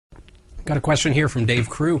Got a question here from Dave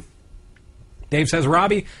Crew. Dave says,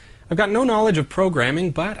 Robbie, I've got no knowledge of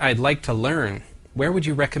programming, but I'd like to learn. Where would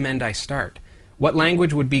you recommend I start? What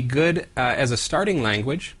language would be good as a starting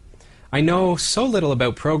language? I know so little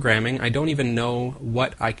about programming, I don't even know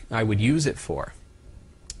what I would use it for.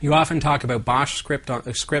 You often talk about Bash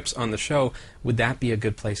scripts on the show. Would that be a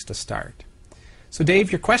good place to start? So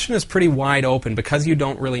Dave, your question is pretty wide open because you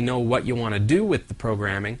don't really know what you want to do with the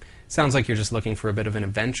programming. Sounds like you're just looking for a bit of an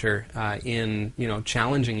adventure in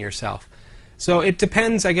challenging yourself. So it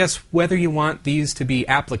depends, I guess, whether you want these to be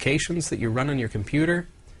applications that you run on your computer,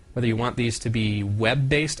 whether you want these to be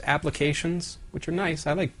web-based applications, which are nice.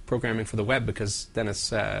 I like programming for the web because then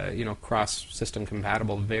it's cross-system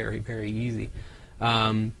compatible, very, very easy.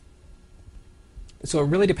 So it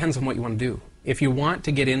really depends on what you want to do. If you want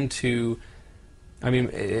to get into,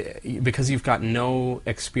 because you've got no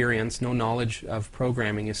experience, no knowledge of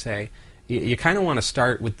programming, you kind of want to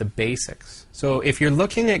start with the basics. So if you're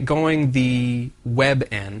looking at going the web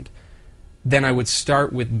end, then I would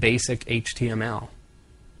start with basic HTML,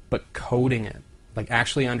 but coding it. Like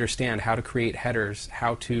actually understand how to create headers,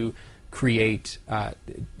 how to create,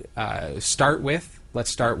 let's start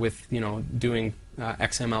with doing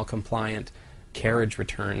XML compliant carriage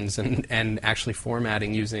returns and actually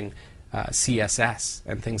formatting using CSS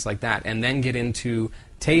and things like that, and then get into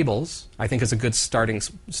tables. I think is a good starting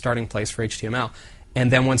place for HTML.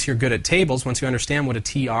 And then once you're good at tables, once you understand what a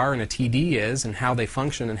TR and a TD is and how they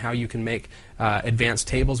function and how you can make advanced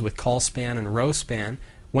tables with call span and row span,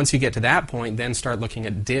 once you get to that point, then start looking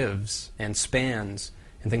at divs and spans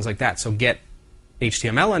and things like that. So get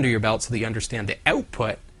HTML under your belt so that you understand the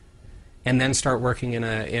output, and then start working in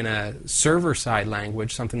a server-side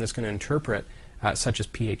language, something that's going to interpret, such as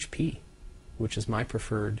PHP, which is my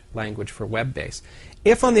preferred language for web-based.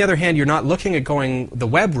 If, on the other hand, you're not looking at going the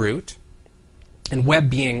web route, and web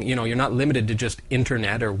being, you're not limited to just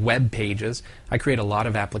internet or web pages. I create a lot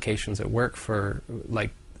of applications at work for,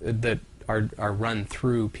 that are run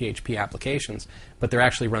through PHP applications, but they're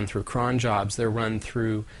actually run through cron jobs. They're run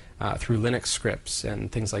through Linux scripts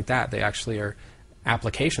and things like that. They actually are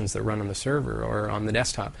applications that run on the server or on the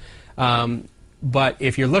desktop. But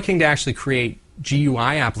if you're looking to actually create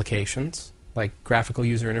GUI applications, like graphical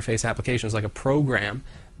user interface applications, like a program,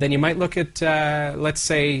 then you might look at, let's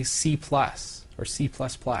say, C++ or C++,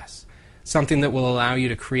 something that will allow you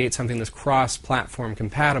to create something that's cross-platform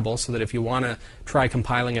compatible, so that if you want to try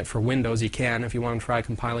compiling it for Windows, you can. If you want to try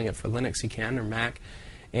compiling it for Linux, you can, or Mac,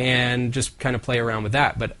 and just kind of play around with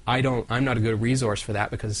that. But I'm not a good resource for that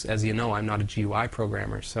because, as you know, I'm not a GUI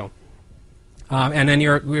programmer. So, and then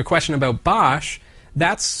your question about Bash,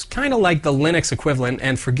 that's kind of like the Linux equivalent,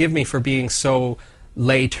 and forgive me for being so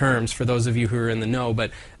lay terms for those of you who are in the know,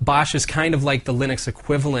 but Bash is kind of like the Linux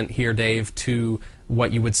equivalent here, Dave, to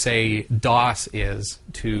what you would say DOS is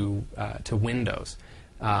to Windows.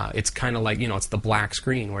 It's kind of like, it's the black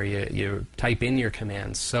screen where you type in your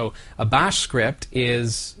commands. So a Bash script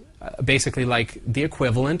is basically like the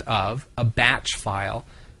equivalent of a batch file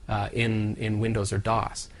in Windows or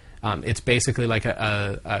DOS. It's basically like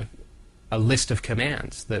a list of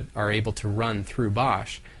commands that are able to run through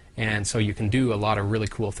Bash, and so you can do a lot of really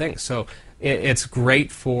cool things. So it's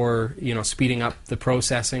great for speeding up the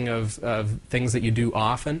processing of things that you do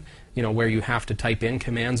often, where you have to type in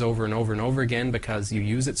commands over and over and over again because you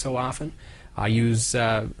use it so often.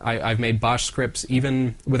 I've made Bash scripts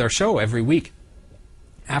even with our show every week.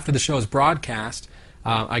 After the show is broadcast,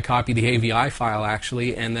 I copy the AVI file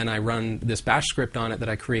actually, and then I run this Bash script on it that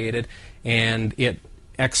I created, and it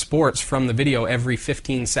exports from the video every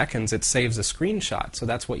 15 seconds. It saves a screenshot, so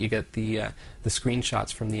that's what you get the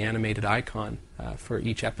screenshots from the animated icon for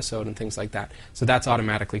each episode and things like that. So that's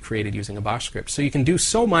automatically created using a Bash script. So you can do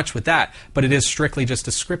so much with that, but it is strictly just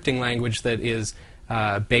a scripting language that is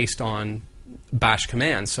based on Bash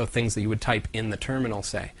commands, so things that you would type in the terminal,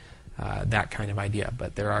 say, that kind of idea.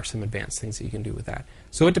 But there are some advanced things that you can do with that.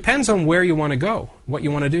 So it depends on where you want to go, what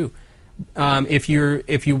you want to do. If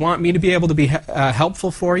you want me to be able to be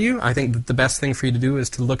helpful for you, I think that the best thing for you to do is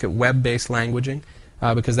to look at web-based languaging,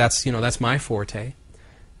 because that's my forte.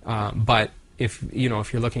 But if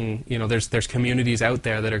you're looking, there's communities out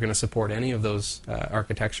there that are going to support any of those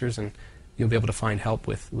architectures, and you'll be able to find help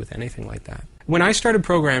with anything like that. When I started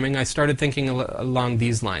programming, I started thinking along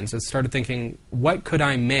these lines. I started thinking, what could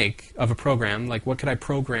I make of a program? Like, what could I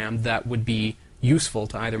program that would be useful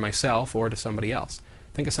to either myself or to somebody else?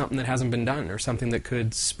 Think of something that hasn't been done, or something that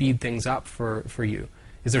could speed things up for you.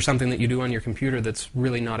 Is there something that you do on your computer that's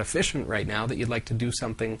really not efficient right now that you'd like to do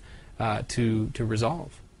something to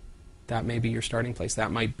resolve? That may be your starting place.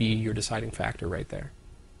 That might be your deciding factor right there.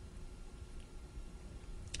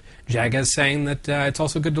 Jaga is saying that it's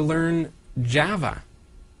also good to learn Java,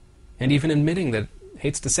 and even admitting that,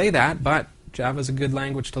 hates to say that, but Java is a good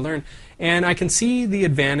language to learn. And I can see the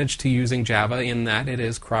advantage to using Java in that it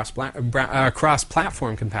is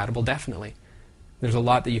cross-platform compatible, definitely. There's a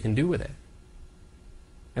lot that you can do with it.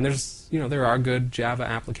 And there are good Java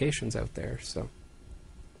applications out there, so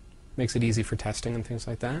makes it easy for testing and things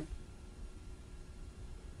like that.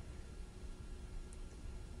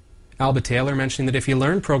 Alba Taylor mentioning that if you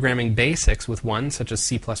learn programming basics with one, such as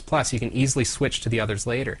C++, you can easily switch to the others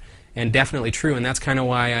later. And definitely true, and that's kind of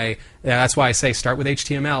why I say start with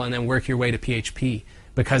HTML and then work your way to PHP,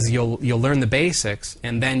 because you'll learn the basics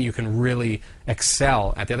and then you can really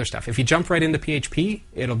excel at the other stuff. If you jump right into PHP,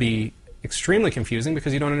 it'll be extremely confusing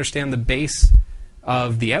because you don't understand the base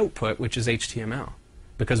of the output, which is HTML.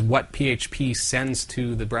 Because what PHP sends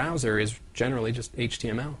to the browser is generally just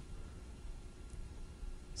HTML.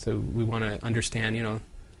 So we want to understand,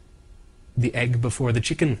 the egg before the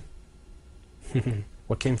chicken.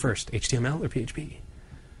 What came first, HTML or PHP?